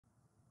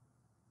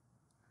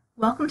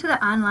Welcome to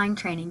the online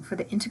training for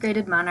the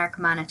Integrated Monarch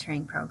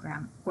Monitoring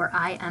Program, or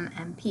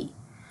IMMP.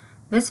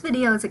 This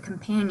video is a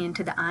companion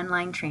to the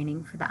online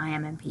training for the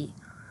IMMP,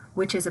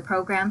 which is a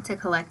program to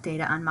collect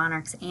data on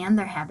monarchs and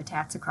their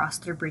habitats across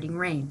their breeding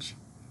range.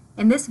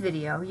 In this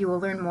video, you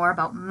will learn more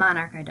about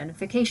monarch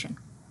identification.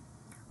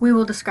 We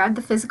will describe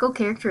the physical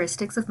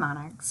characteristics of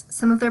monarchs,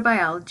 some of their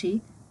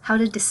biology, how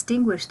to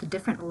distinguish the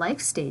different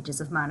life stages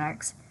of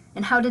monarchs,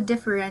 and how to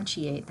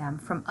differentiate them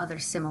from other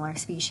similar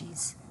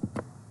species.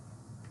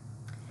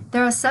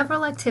 There are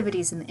several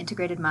activities in the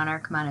Integrated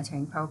Monarch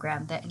Monitoring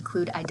Program that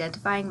include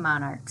identifying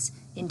monarchs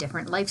in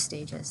different life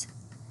stages.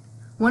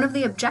 One of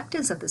the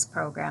objectives of this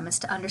program is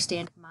to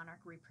understand monarch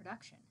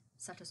reproduction,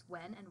 such as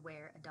when and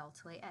where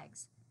adults lay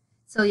eggs.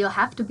 So you'll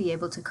have to be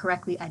able to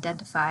correctly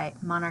identify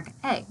monarch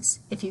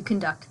eggs if you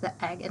conduct the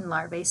Egg and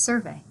Larvae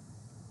Survey.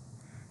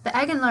 The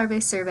Egg and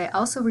Larvae Survey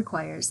also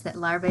requires that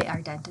larvae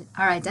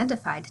are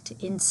identified to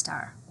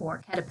instar, or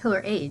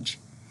caterpillar age,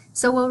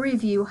 so we'll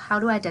review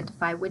how to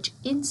identify which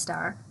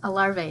instar a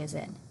larvae is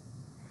in.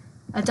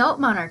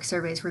 Adult monarch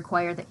surveys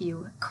require that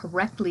you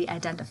correctly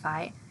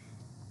identify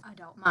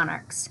adult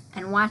monarchs.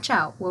 And watch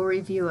out, we'll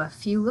review a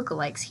few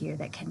lookalikes here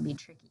that can be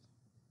tricky.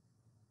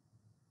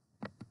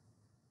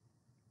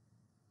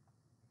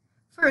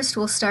 First,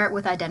 we'll start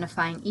with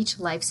identifying each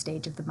life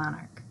stage of the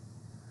monarch.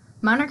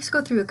 Monarchs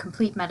go through a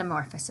complete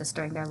metamorphosis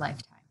during their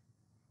lifetime.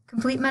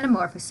 Complete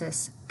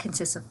metamorphosis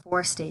consists of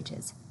 4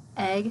 stages: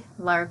 egg,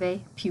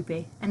 larvae,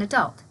 pupae, and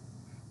adult.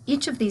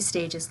 Each of these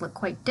stages look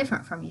quite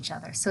different from each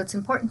other, so it's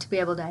important to be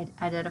able to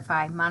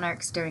identify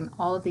monarchs during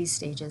all of these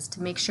stages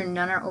to make sure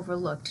none are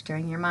overlooked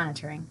during your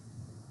monitoring.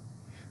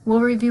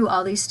 We'll review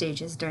all these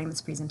stages during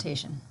this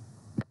presentation.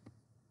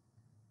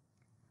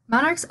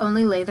 Monarchs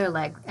only lay their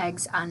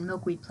eggs on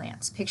milkweed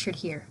plants, pictured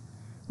here.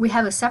 We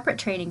have a separate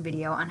training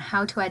video on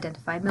how to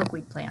identify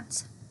milkweed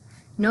plants.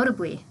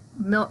 Notably,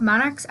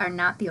 monarchs are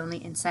not the only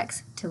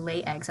insects to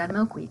lay eggs on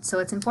milkweed, so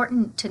it's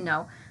important to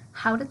know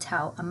how to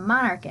tell a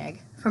monarch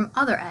egg from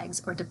other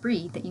eggs or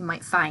debris that you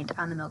might find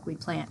on the milkweed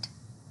plant.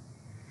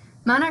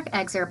 Monarch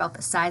eggs are about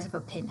the size of a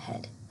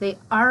pinhead. They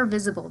are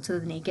visible to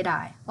the naked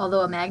eye,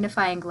 although a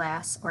magnifying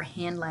glass or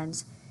hand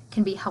lens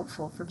can be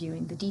helpful for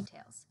viewing the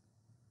details.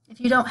 If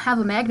you don't have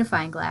a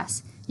magnifying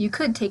glass, you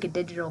could take a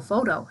digital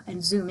photo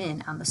and zoom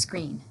in on the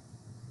screen.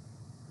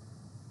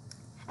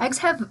 Eggs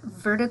have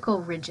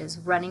vertical ridges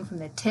running from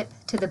the tip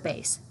to the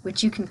base,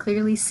 which you can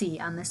clearly see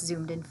on this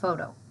zoomed-in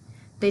photo.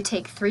 They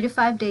take 3 to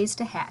 5 days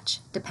to hatch,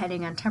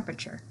 depending on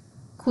temperature.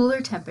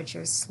 Cooler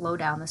temperatures slow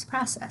down this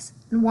process,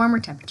 and warmer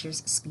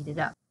temperatures speed it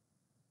up.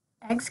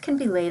 Eggs can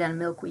be laid on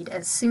milkweed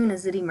as soon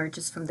as it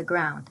emerges from the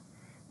ground.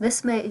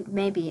 This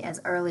may be as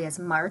early as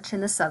March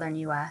in the southern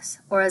U.S.,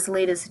 or as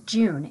late as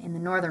June in the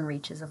northern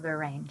reaches of their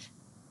range.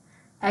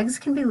 Eggs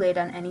can be laid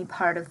on any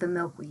part of the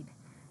milkweed.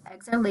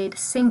 Eggs are laid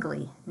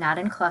singly, not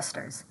in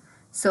clusters,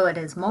 so it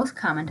is most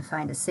common to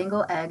find a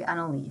single egg on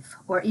a leaf,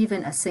 or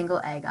even a single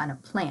egg on a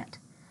plant.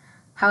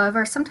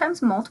 However,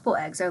 sometimes multiple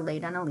eggs are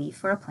laid on a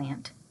leaf or a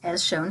plant,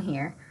 as shown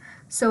here,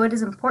 so it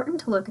is important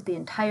to look at the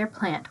entire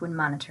plant when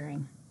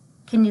monitoring.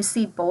 Can you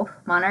see both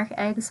monarch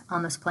eggs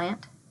on this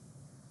plant?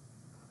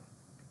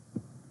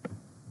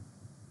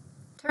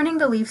 Turning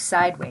the leaf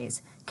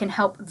sideways can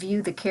help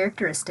view the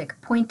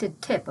characteristic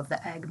pointed tip of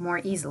the egg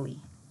more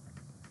easily.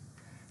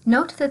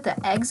 Note that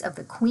the eggs of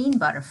the queen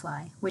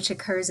butterfly, which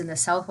occurs in the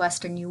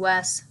southwestern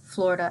U.S.,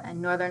 Florida,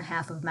 and northern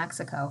half of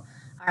Mexico,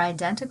 are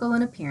identical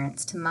in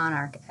appearance to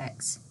monarch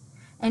eggs.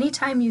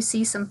 Anytime you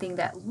see something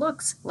that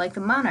looks like a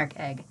monarch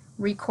egg,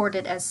 record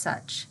it as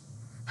such.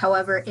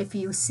 However, if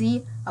you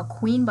see a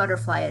queen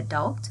butterfly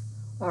adult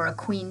or a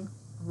queen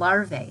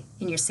larvae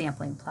in your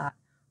sampling plot,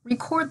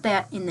 record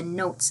that in the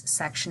notes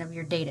section of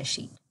your data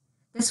sheet.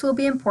 This will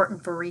be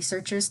important for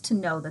researchers to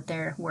know that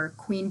there were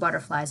queen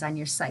butterflies on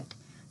your site,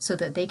 so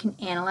that they can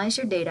analyze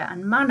your data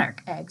on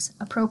monarch eggs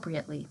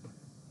appropriately.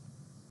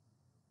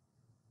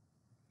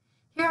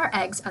 Here are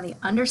eggs on the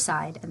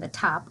underside and the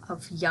top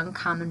of young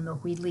common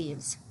milkweed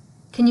leaves.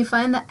 Can you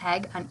find the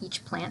egg on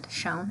each plant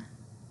shown?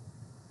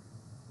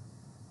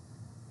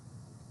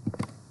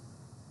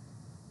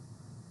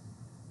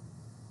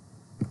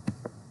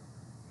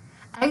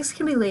 Eggs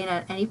can be laid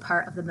on any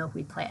part of the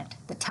milkweed plant,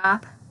 the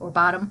top or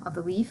bottom of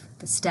the leaf,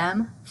 the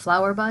stem,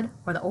 flower bud,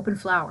 or the open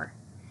flower.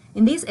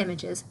 In these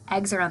images,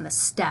 eggs are on the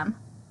stem,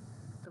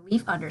 the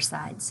leaf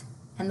undersides,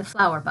 and the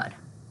flower bud.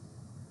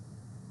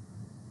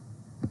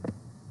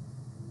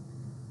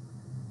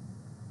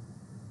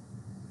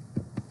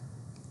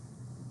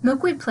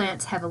 Milkweed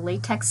plants have a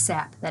latex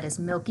sap that is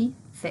milky,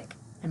 thick,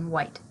 and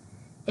white.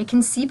 It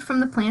can seep from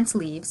the plant's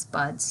leaves,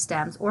 buds,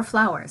 stems, or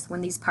flowers when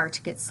these parts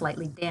get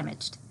slightly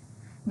damaged.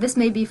 This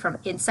may be from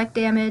insect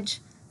damage,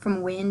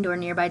 from wind or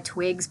nearby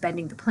twigs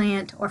bending the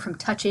plant, or from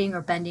touching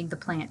or bending the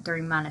plant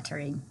during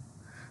monitoring.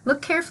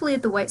 Look carefully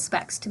at the white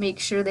specks to make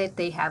sure that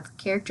they have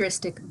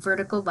characteristic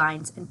vertical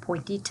lines and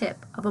pointy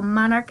tip of a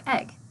monarch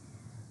egg.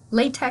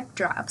 Latex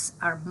drops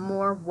are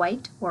more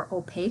white or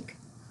opaque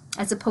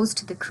as opposed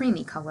to the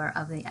creamy color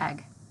of the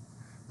egg.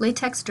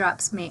 Latex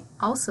drops may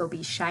also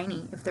be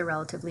shiny if they're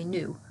relatively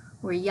new,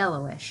 or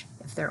yellowish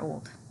if they're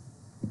old.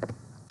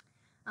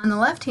 On the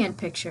left-hand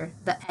picture,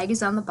 the egg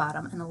is on the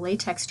bottom and the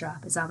latex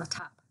drop is on the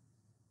top.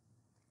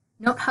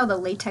 Note how the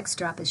latex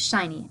drop is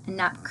shiny and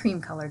not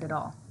cream-colored at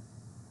all.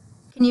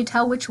 Can you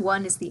tell which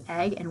one is the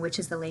egg and which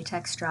is the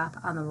latex drop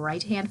on the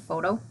right-hand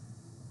photo?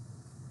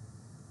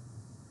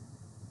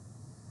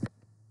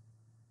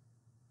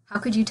 How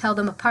could you tell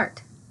them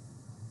apart?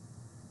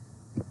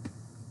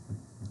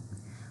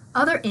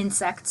 Other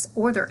insects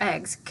or their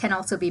eggs can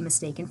also be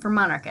mistaken for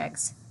monarch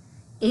eggs.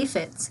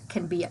 Aphids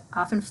can be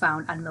often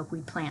found on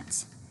milkweed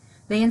plants.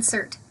 They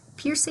insert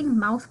piercing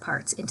mouth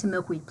parts into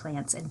milkweed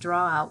plants and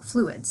draw out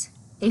fluids.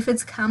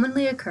 Aphids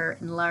commonly occur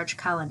in large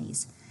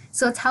colonies,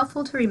 so it's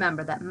helpful to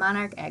remember that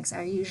monarch eggs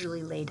are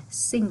usually laid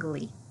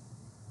singly.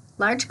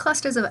 Large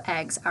clusters of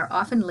eggs are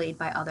often laid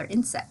by other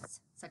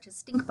insects, such as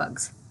stink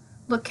bugs.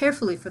 Look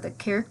carefully for the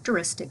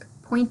characteristic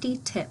pointy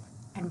tip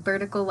and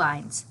vertical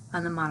lines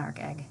on the monarch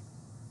egg.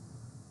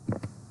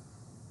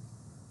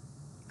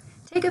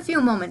 Take a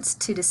few moments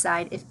to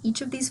decide if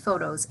each of these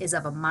photos is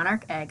of a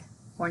monarch egg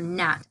or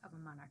not of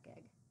a monarch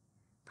egg.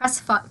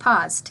 Press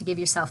pause to give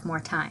yourself more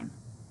time.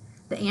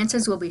 The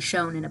answers will be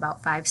shown in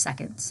about 5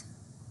 seconds.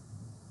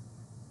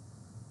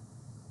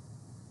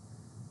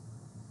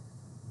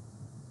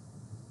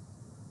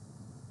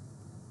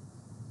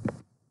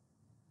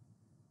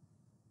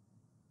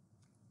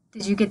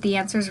 Did you get the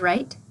answers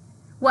right?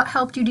 What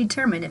helped you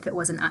determine if it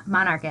was a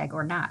monarch egg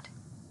or not?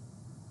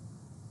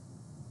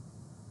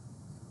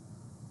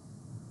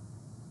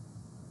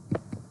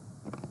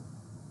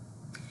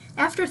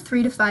 After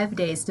 3 to 5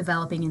 days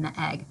developing in the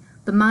egg,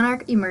 the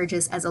monarch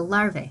emerges as a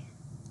larvae.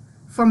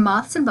 For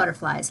moths and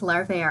butterflies,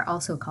 larvae are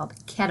also called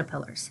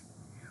caterpillars.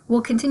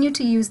 We'll continue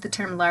to use the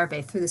term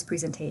larvae through this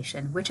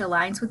presentation, which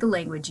aligns with the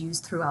language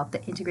used throughout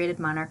the Integrated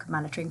Monarch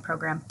Monitoring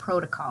Program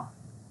protocol.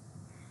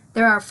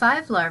 There are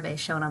 5 larvae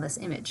shown on this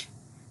image.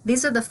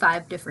 These are the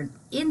 5 different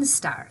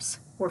instars,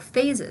 or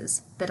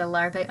phases, that a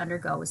larvae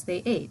undergo as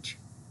they age.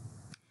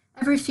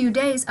 Every few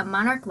days, a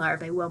monarch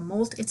larvae will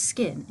molt its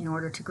skin in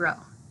order to grow.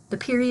 The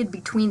period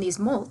between these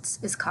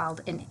molts is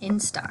called an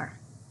instar.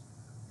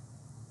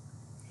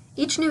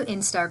 Each new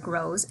instar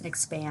grows and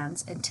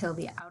expands until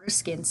the outer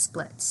skin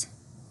splits.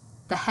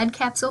 The head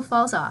capsule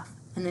falls off,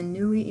 and the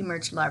newly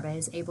emerged larvae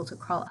is able to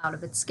crawl out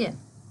of its skin.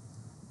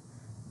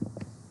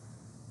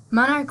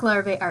 Monarch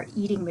larvae are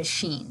eating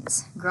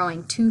machines,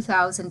 growing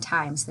 2,000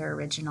 times their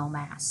original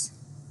mass.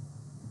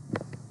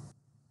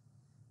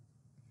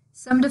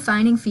 Some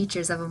defining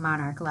features of a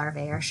monarch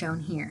larvae are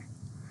shown here.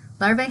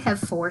 Larvae have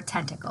 4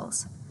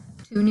 tentacles,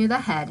 2 near the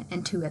head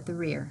and 2 at the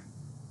rear.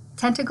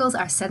 Tentacles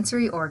are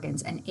sensory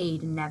organs and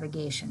aid in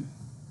navigation.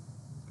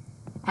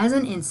 As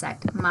an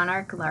insect,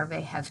 monarch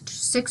larvae have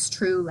 6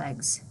 true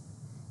legs.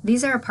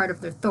 These are a part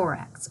of their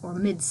thorax, or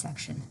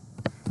midsection.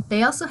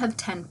 They also have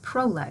 10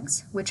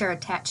 prolegs, which are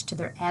attached to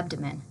their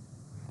abdomen.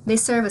 They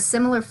serve a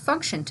similar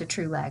function to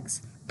true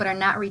legs, but are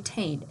not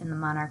retained in the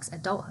monarch's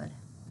adulthood.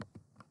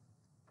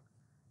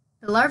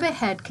 The larvae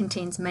head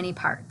contains many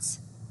parts.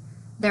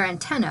 Their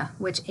antennae,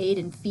 which aid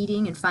in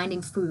feeding and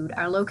finding food,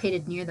 are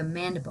located near the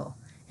mandible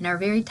and are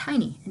very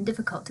tiny and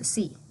difficult to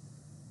see.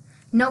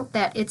 Note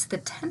that it's the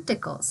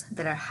tentacles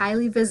that are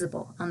highly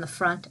visible on the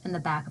front and the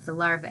back of the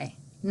larvae,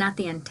 not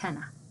the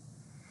antenna.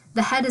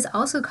 The head is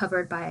also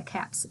covered by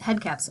a head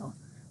capsule,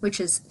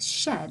 which is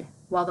shed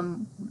while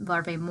the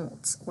larvae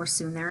molts, or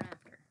soon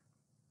thereafter.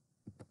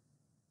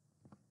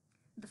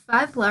 The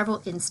 5 larval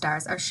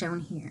instars are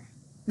shown here.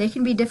 They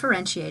can be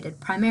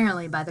differentiated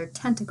primarily by their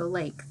tentacle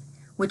length,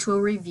 which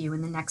we'll review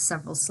in the next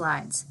several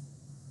slides.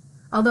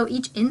 Although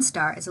each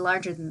instar is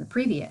larger than the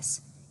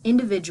previous,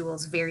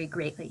 individuals vary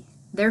greatly.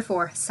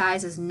 Therefore,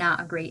 size is not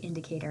a great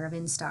indicator of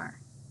instar.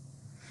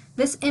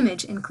 This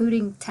image,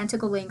 including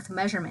tentacle length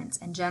measurements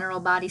and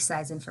general body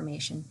size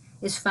information,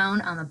 is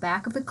found on the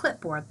back of the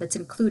clipboard that's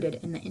included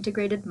in the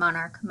Integrated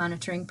Monarch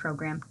Monitoring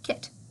Program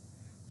kit.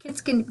 Kits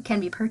can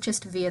be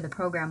purchased via the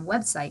program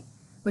website,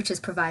 which is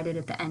provided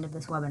at the end of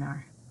this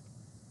webinar.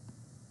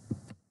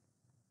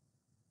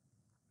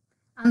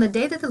 On the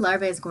day that the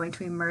larvae is going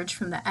to emerge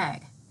from the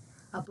egg,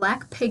 a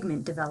black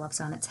pigment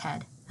develops on its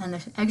head, and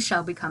the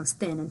eggshell becomes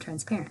thin and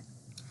transparent.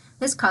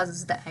 This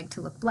causes the egg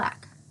to look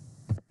black.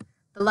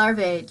 The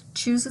larvae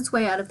chews its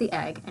way out of the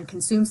egg and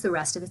consumes the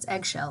rest of its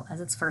eggshell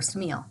as its first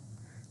meal.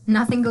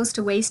 Nothing goes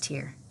to waste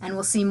here, and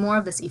we'll see more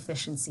of this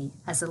efficiency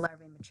as the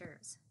larvae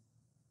matures.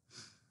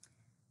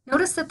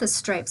 Notice that the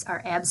stripes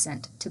are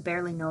absent to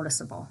barely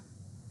noticeable.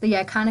 The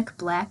iconic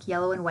black,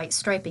 yellow, and white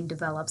striping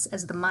develops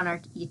as the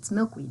monarch eats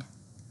milkweed.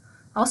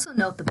 Also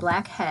note the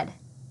black head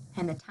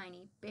and the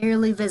tiny,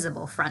 barely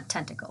visible front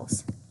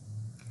tentacles.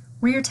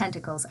 Rear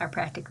tentacles are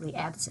practically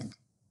absent.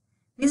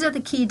 These are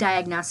the key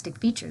diagnostic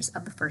features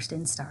of the first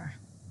instar.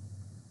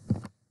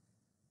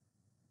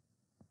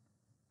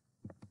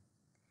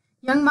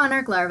 Young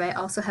monarch larvae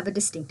also have a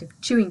distinctive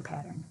chewing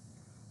pattern.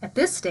 At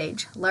this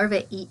stage,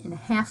 larvae eat in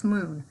half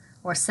moon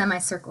or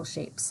semicircle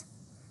shapes.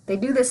 They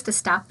do this to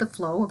stop the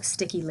flow of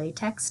sticky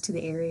latex to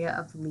the area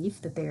of the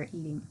leaf that they are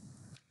eating.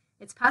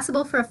 It's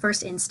possible for a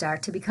first instar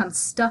to become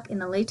stuck in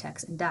the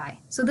latex and die,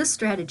 so this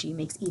strategy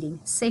makes eating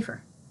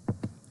safer.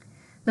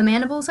 The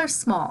mandibles are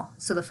small,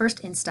 so the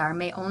first instar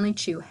may only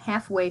chew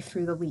halfway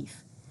through the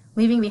leaf,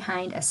 leaving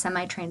behind a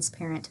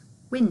semi-transparent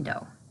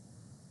window.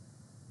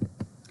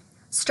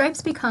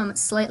 Stripes become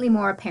slightly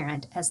more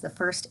apparent as the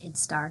first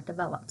instar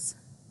develops.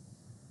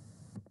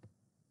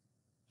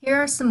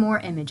 Here are some more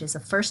images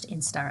of first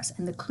instars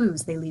and the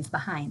clues they leave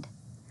behind.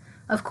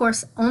 Of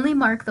course, only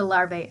mark the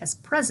larvae as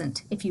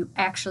present if you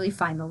actually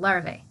find the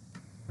larvae.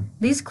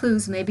 These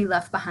clues may be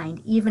left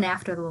behind even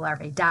after the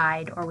larvae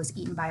died or was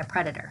eaten by a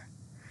predator,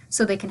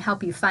 so they can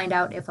help you find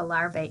out if a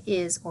larvae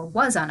is or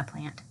was on a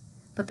plant,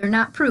 but they're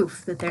not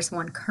proof that there's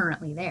one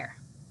currently there.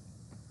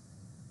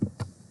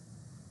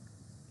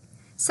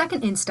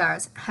 Second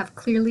instars have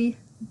clearly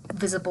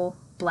visible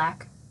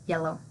black,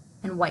 yellow,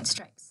 and white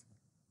stripes.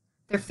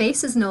 Their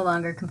face is no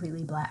longer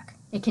completely black.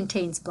 It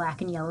contains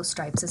black and yellow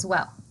stripes as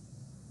well.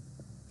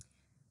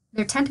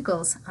 Their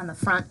tentacles on the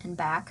front and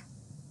back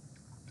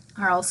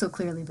are also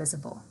clearly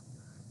visible.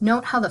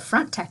 Note how the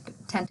front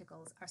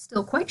tentacles are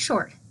still quite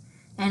short,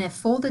 and if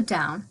folded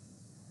down,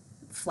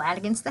 flat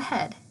against the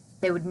head,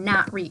 they would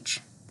not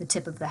reach the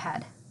tip of the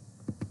head.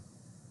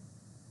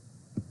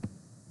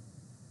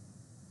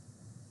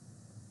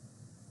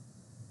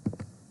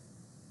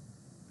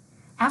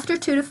 After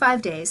 2 to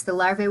 5 days, the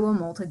larvae will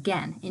molt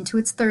again into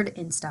its third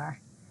instar.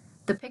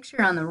 The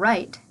picture on the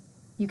right,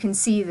 you can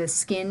see the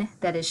skin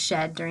that is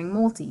shed during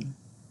molting.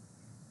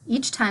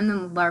 Each time the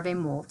larvae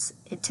molts,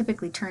 it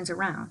typically turns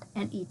around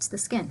and eats the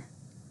skin.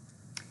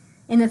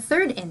 In the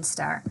third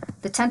instar,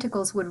 the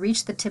tentacles would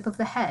reach the tip of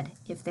the head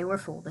if they were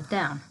folded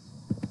down.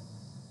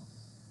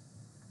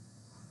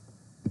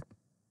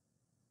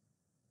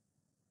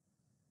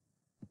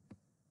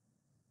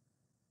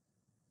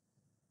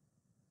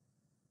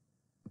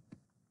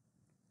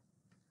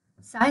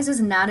 Size is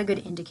not a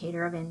good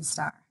indicator of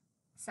instar.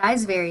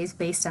 Size varies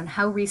based on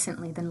how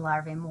recently the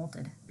larvae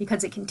molted,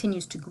 because it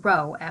continues to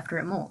grow after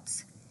it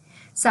molts.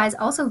 Size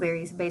also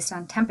varies based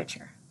on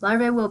temperature.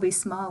 Larvae will be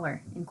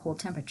smaller in cold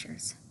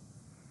temperatures.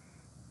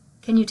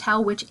 Can you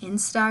tell which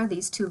instar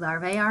these two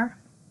larvae are?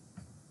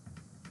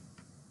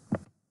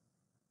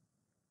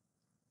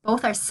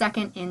 Both are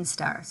second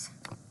instars.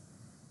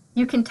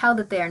 You can tell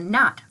that they are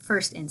not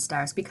first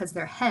instars because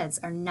their heads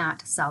are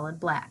not solid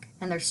black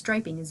and their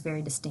striping is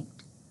very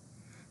distinct.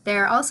 They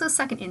are also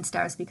second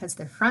instars because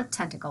their front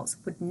tentacles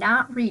would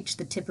not reach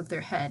the tip of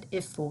their head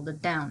if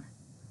folded down.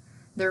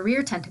 Their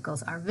rear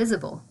tentacles are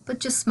visible, but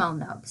just small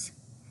nubs.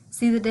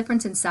 See the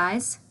difference in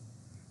size?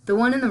 The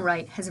one on the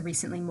right has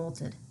recently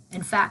molted.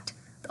 In fact,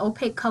 the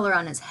opaque color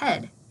on his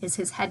head is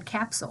his head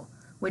capsule,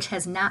 which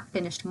has not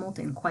finished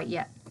molting quite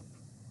yet.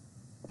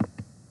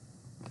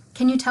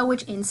 Can you tell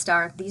which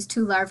instar these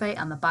two larvae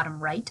on the bottom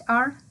right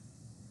are?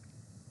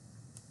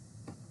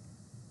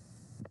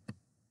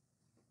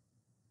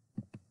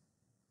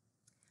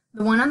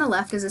 The one on the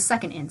left is a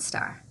second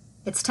instar.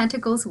 Its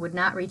tentacles would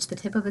not reach the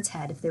tip of its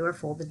head if they were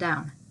folded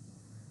down.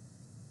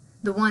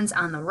 The ones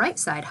on the right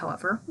side,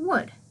 however,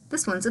 would.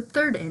 This one's a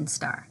third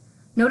instar.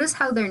 Notice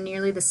how they're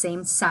nearly the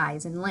same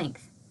size and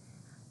length.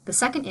 The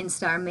second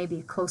instar may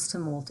be close to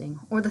molting,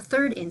 or the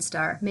third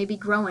instar may be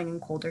growing in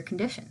colder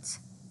conditions.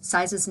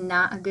 Size is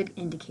not a good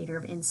indicator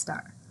of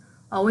instar.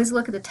 Always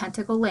look at the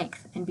tentacle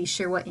length and be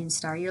sure what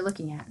instar you're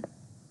looking at.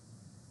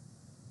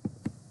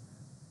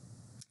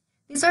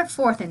 These are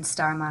fourth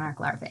instar monarch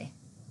larvae.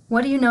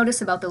 What do you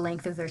notice about the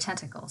length of their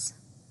tentacles?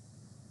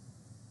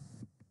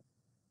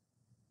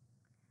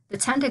 The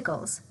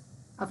tentacles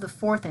of the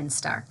fourth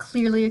instar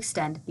clearly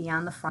extend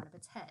beyond the front of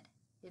its head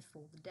if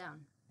folded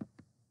down.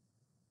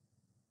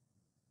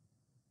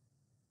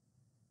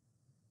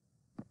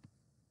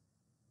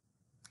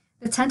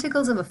 The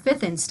tentacles of a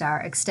fifth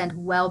instar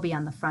extend well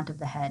beyond the front of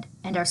the head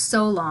and are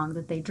so long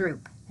that they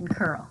droop and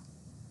curl.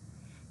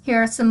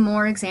 Here are some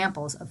more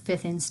examples of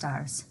fifth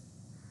instars.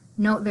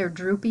 Note their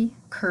droopy,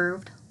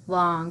 curved,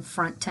 long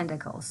front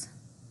tentacles.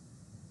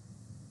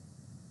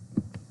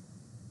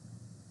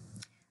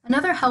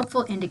 Another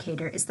helpful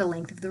indicator is the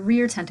length of the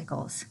rear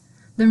tentacles.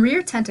 The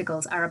rear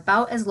tentacles are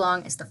about as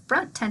long as the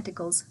front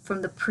tentacles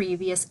from the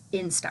previous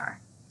instar.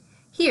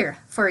 Here,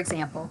 for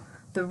example,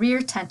 the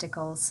rear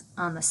tentacles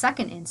on the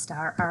second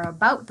instar are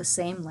about the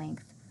same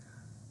length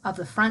of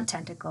the front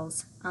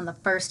tentacles on the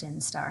first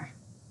instar.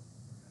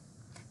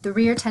 The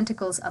rear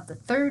tentacles of the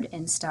third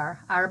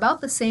instar are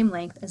about the same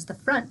length as the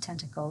front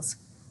tentacles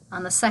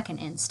on the second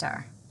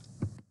instar,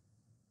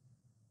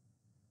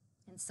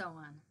 and so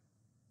on.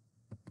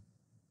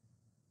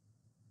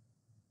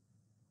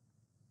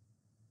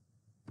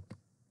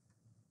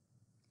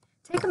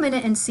 Take a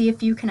minute and see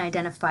if you can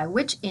identify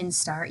which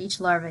instar each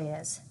larvae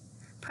is.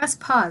 Press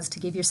pause to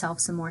give yourself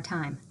some more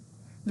time.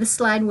 This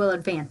slide will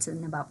advance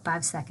in about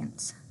 5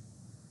 seconds.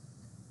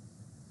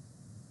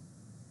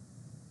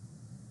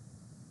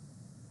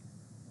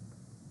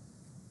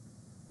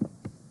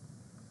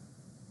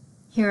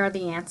 Here are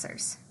the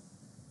answers.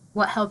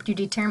 What helped you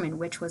determine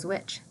which was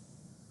which?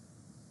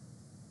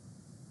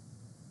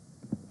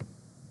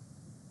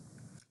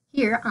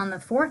 Here on the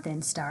fourth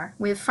instar,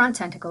 we have front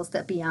tentacles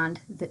that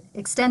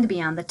extend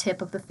beyond the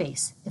tip of the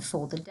face if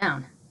folded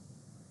down.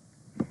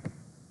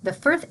 The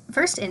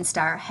first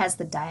instar has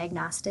the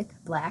diagnostic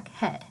black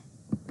head.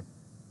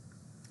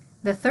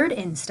 The third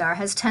instar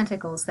has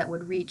tentacles that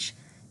would reach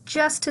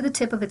just to the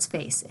tip of its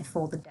face if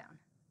folded down.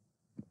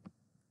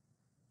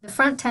 The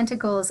front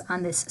tentacles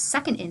on this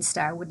second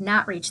instar would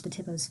not reach the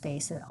tip of his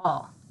face at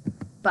all.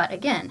 But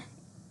again,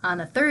 on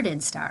the third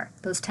instar,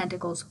 those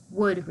tentacles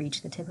would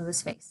reach the tip of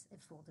his face if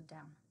folded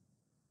down.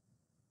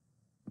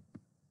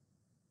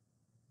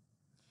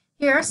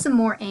 Here are some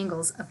more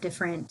angles of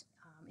different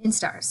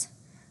instars.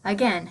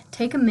 Again,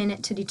 take a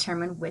minute to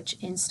determine which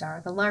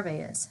instar the larvae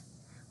is.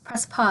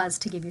 Press pause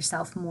to give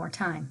yourself more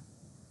time.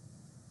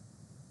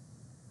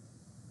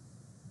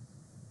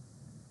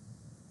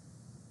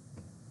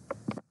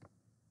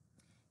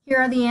 Here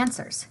are the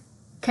answers.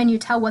 Can you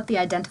tell what the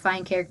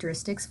identifying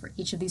characteristics for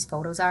each of these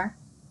photos are?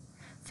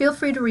 Feel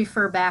free to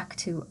refer back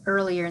to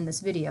earlier in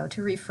this video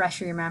to refresh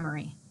your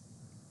memory,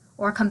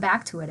 or come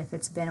back to it if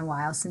it's been a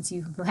while since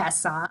you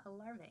last saw a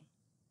larvae.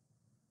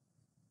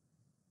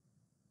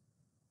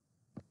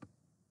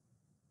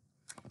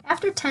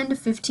 After 10 to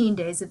 15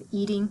 days of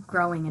eating,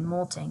 growing, and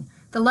molting,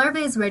 the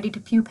larvae is ready to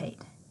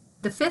pupate.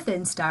 The fifth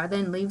instar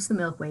then leaves the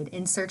milkweed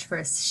in search for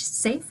a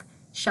safe,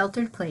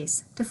 sheltered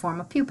place to form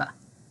a pupa.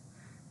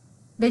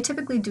 They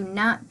typically do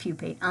not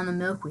pupate on the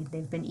milkweed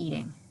they've been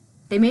eating.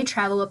 They may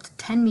travel up to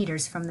 10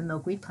 meters from the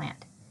milkweed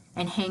plant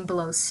and hang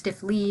below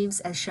stiff leaves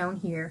as shown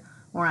here,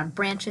 or on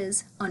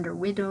branches, under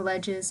window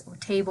ledges or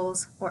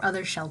tables, or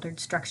other sheltered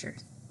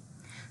structures.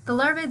 The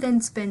larvae then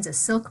spins a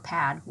silk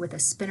pad with a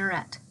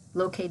spinneret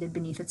located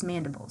beneath its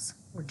mandibles,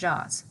 or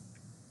jaws.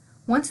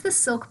 Once the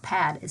silk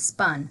pad is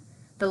spun,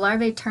 the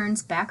larvae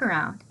turns back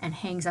around and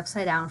hangs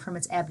upside down from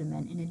its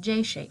abdomen in a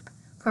J shape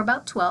for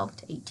about 12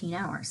 to 18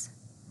 hours.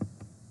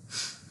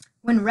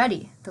 When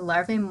ready, the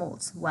larvae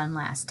molts one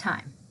last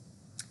time.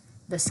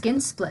 The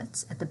skin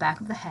splits at the back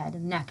of the head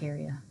and neck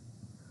area.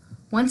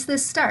 Once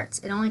this starts,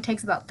 it only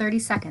takes about 30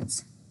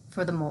 seconds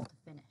for the molt to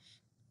finish.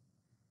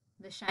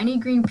 The shiny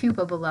green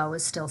pupa below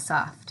is still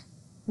soft.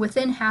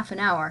 Within half an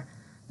hour,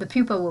 the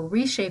pupa will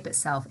reshape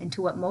itself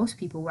into what most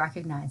people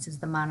recognize as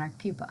the monarch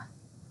pupa.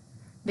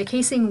 The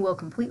casing will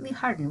completely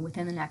harden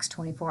within the next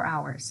 24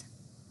 hours.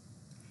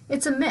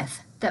 It's a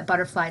myth that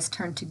butterflies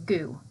turn to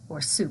goo,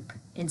 or soup,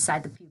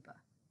 inside the pupa.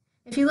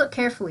 If you look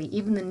carefully,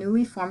 even the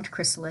newly formed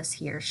chrysalis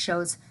here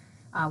shows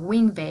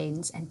wing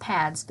veins and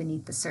pads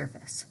beneath the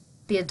surface.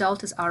 The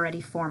adult is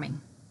already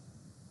forming.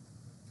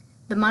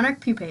 The monarch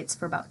pupates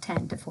for about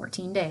 10 to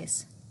 14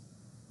 days.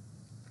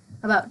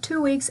 About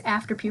 2 weeks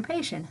after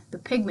pupation, the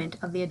pigment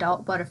of the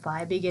adult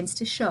butterfly begins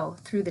to show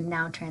through the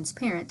now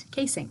transparent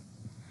casing.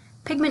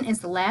 Pigment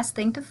is the last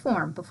thing to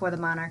form before the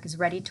monarch is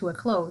ready to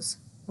eclose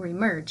or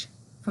emerge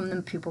from the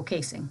pupal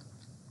casing.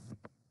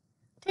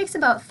 It takes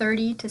about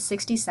 30 to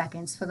 60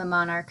 seconds for the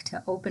monarch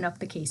to open up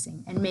the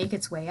casing and make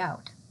its way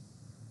out.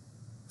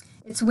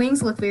 Its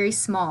wings look very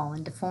small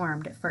and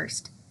deformed at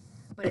first,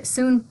 but it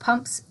soon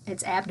pumps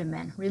its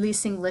abdomen,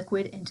 releasing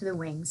liquid into the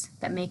wings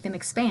that make them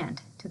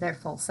expand to their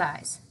full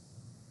size.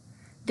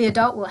 The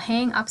adult will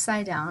hang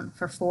upside down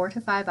for 4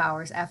 to 5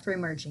 hours after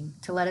emerging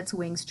to let its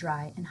wings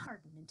dry and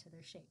harden into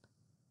their shape.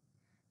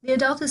 The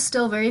adult is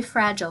still very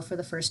fragile for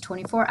the first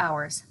 24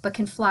 hours, but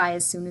can fly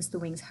as soon as the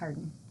wings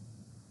harden.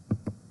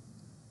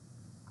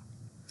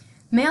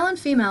 Male and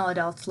female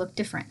adults look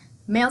different.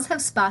 Males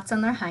have spots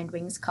on their hind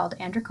wings called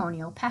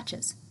androconial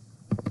patches.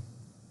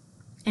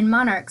 In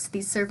monarchs,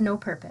 these serve no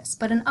purpose,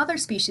 but in other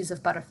species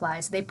of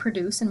butterflies, they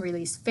produce and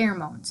release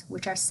pheromones,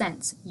 which are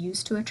scents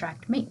used to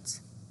attract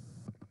mates.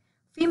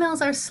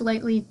 Females are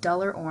slightly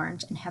duller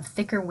orange and have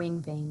thicker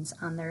wing veins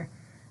on their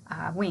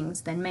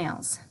wings than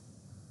males.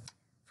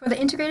 For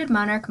the Integrated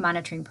Monarch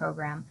Monitoring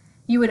Program,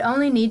 you would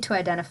only need to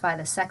identify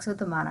the sex of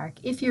the monarch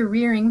if you're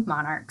rearing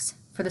monarchs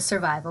for the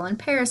survival and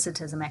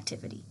parasitism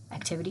activity,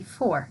 Activity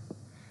 4.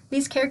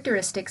 These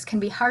characteristics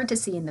can be hard to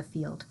see in the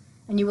field,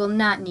 and you will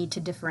not need to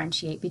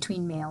differentiate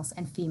between males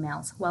and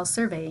females while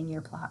surveying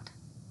your plot.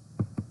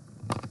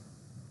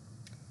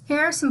 Here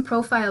are some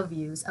profile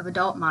views of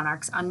adult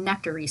monarchs on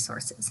nectar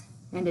resources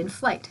and in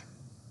flight.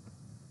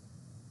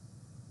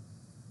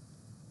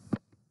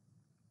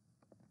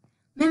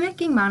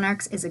 Mimicking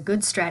monarchs is a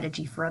good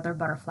strategy for other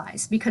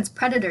butterflies because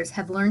predators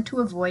have learned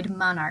to avoid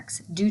monarchs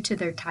due to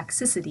their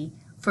toxicity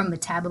from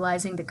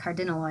metabolizing the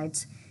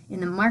carotenoids in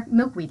the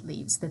milkweed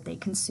leaves that they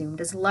consumed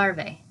as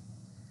larvae.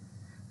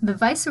 The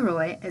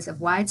viceroy is a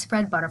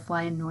widespread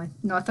butterfly in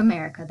North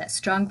America that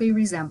strongly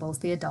resembles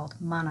the adult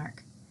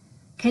monarch.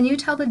 Can you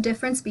tell the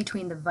difference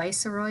between the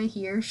viceroy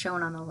here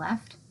shown on the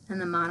left and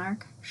the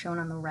monarch shown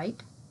on the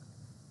right?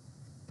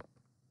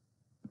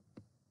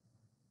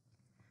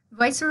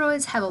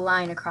 Viceroys have a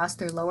line across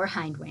their lower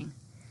hind wing.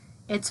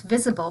 It's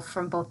visible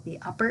from both the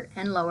upper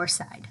and lower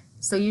side,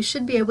 so you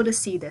should be able to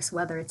see this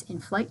whether it's in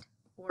flight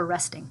or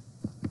resting.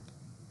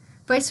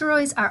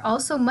 Viceroys are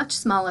also much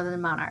smaller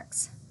than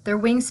monarchs. Their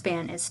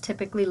wingspan is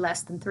typically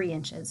less than 3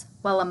 inches,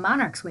 while a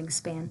monarch's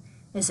wingspan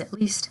is at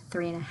least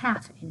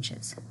 3.5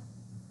 inches.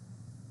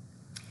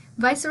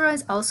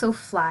 Viceroys also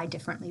fly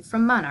differently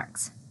from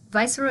monarchs.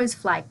 Viceroys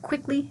fly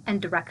quickly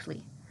and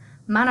directly.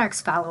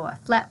 Monarchs follow a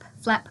flap,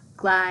 flap,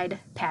 glide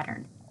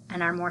pattern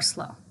and are more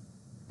slow.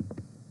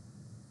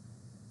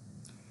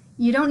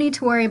 You don't need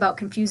to worry about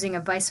confusing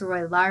a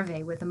viceroy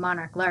larvae with a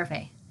monarch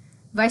larvae.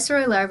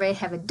 Viceroy larvae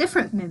have a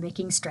different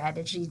mimicking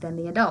strategy than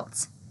the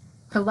adults.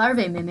 The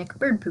larvae mimic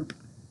bird poop.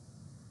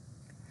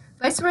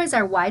 Viceroys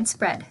are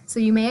widespread, so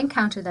you may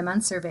encounter them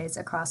on surveys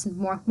across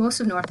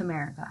most of North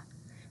America.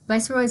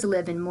 Viceroys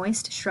live in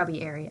moist,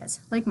 shrubby areas,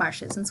 like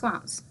marshes and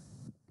swamps.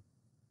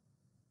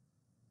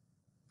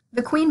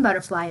 The queen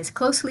butterfly is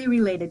closely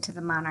related to the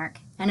monarch,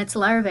 and its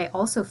larvae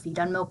also feed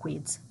on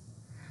milkweeds.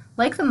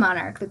 Like the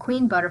monarch, the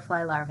queen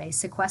butterfly larvae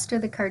sequester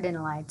the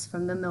cardinalides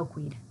from the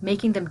milkweed,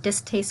 making them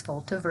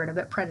distasteful to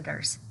vertebrate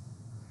predators.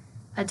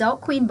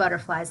 Adult queen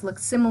butterflies look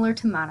similar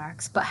to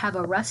monarchs, but have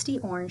a rusty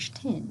orange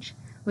tinge,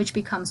 which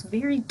becomes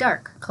very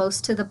dark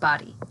close to the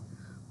body.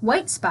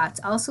 White spots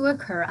also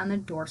occur on the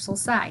dorsal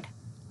side,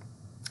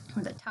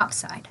 or the top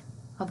side,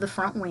 of the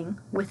front wing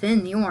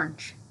within the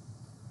orange.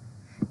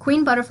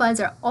 Queen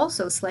butterflies are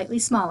also slightly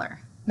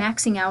smaller,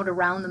 maxing out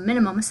around the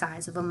minimum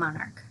size of a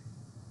monarch.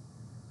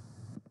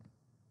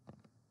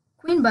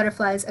 Queen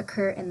butterflies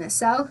occur in the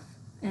south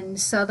and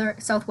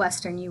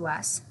southwestern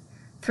U.S.,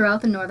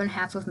 throughout the northern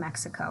half of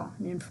Mexico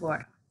and in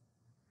Florida.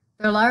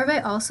 Their larvae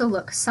also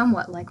look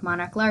somewhat like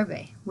monarch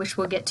larvae, which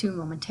we'll get to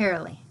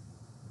momentarily.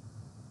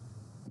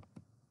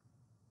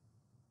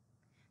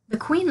 The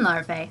queen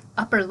larvae,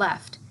 upper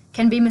left,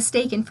 can be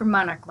mistaken for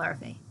monarch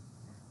larvae.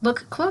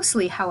 Look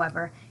closely,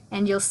 however,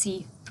 and you'll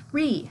see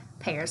 3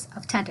 pairs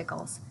of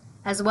tentacles,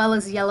 as well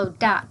as yellow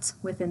dots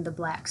within the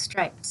black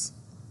stripes.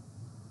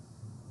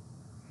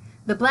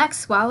 The black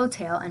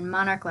swallowtail and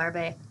monarch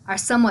larvae are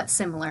somewhat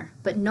similar,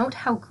 but note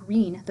how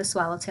green the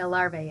swallowtail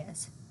larvae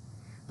is.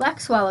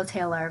 Black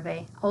swallowtail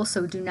larvae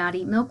also do not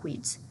eat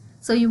milkweeds,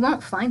 so you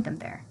won't find them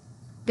there.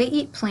 They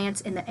eat plants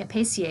in the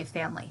Apiaceae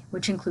family,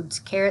 which includes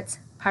carrots,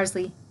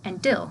 parsley,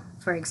 and dill,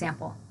 for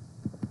example.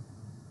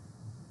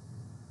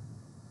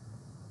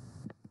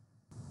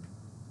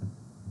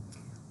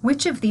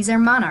 Which of these are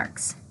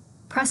monarchs?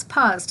 Press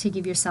pause to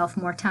give yourself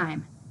more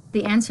time.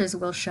 The answers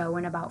will show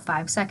in about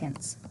 5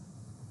 seconds.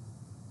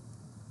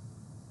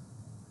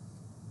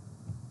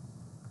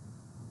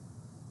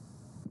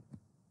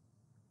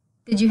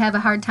 Did you have a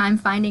hard time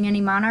finding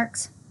any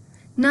monarchs?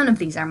 None of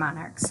these are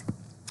monarchs.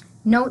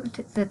 Note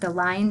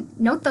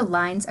the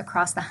lines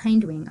across the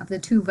hindwing of the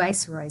 2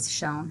 viceroys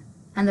shown,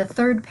 and the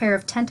 3rd pair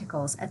of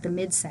tentacles at the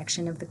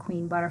midsection of the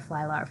queen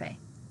butterfly larvae.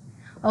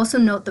 Also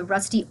note the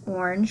rusty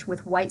orange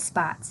with white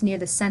spots near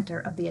the center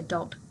of the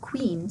adult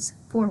queen's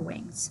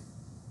forewings.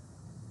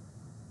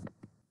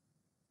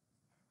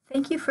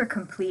 Thank you for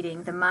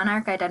completing the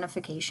Monarch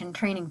Identification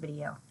training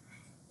video.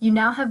 You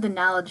now have the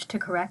knowledge to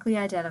correctly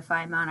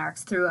identify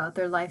monarchs throughout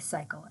their life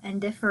cycle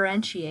and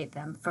differentiate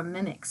them from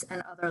mimics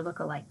and other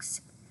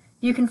lookalikes.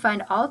 You can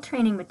find all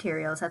training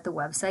materials at the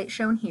website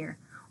shown here,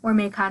 or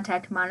may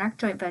contact Monarch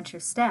Joint Venture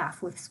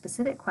staff with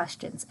specific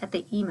questions at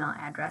the email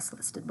address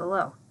listed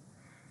below.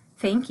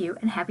 Thank you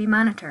and happy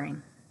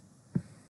monitoring!